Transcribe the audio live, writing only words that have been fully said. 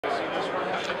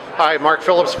Hi, Mark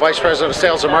Phillips, Vice President of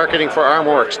Sales and Marketing for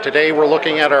ArmorWorks. Today we're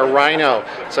looking at our Rhino.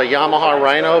 It's a Yamaha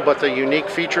Rhino, but the unique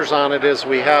features on it is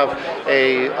we have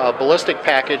a ballistic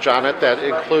package on it that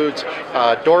includes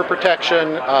door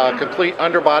protection, complete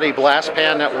underbody blast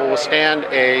pan that will withstand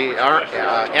a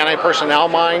anti-personnel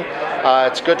mine.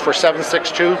 It's good for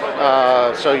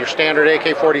 7.62, so your standard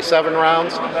AK-47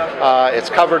 rounds.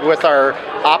 It's covered with our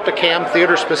Opticam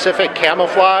theater-specific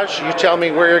camouflage. You tell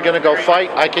me where you're going to go fight.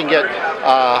 I can get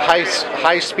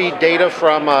high-speed data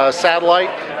from satellite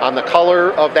on the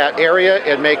color of that area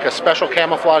and make a special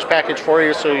camouflage package for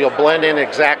you so you'll blend in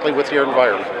exactly with your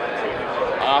environment.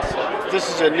 Awesome. This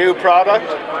is a new product?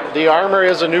 The armor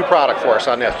is a new product for us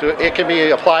on this. It can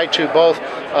be applied to both,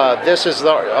 this is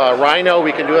the Rhino,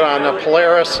 we can do it on the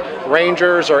Polaris,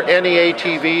 Rangers, or any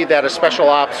ATV that a special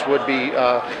ops would be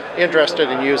interested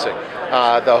in using.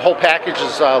 The whole package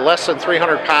is less than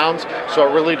 300 pounds, so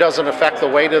it really doesn't affect the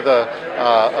weight of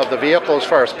the vehicle as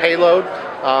far as payload,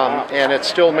 and it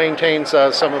still maintains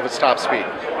some of its top speed.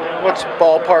 What's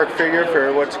ballpark figure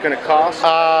for what's going to cost?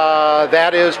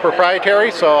 That is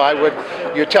proprietary, so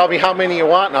you tell me how many you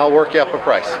want and I'll work you up a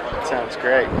price. Sounds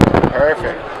great.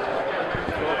 Perfect.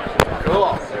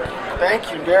 Cool.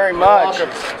 Thank you very much. You're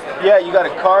welcome. Yeah, you got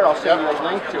a card, I'll send you a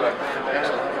link to it.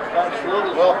 Excellent.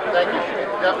 Absolutely. Well, thank you.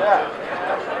 Yep. Yeah.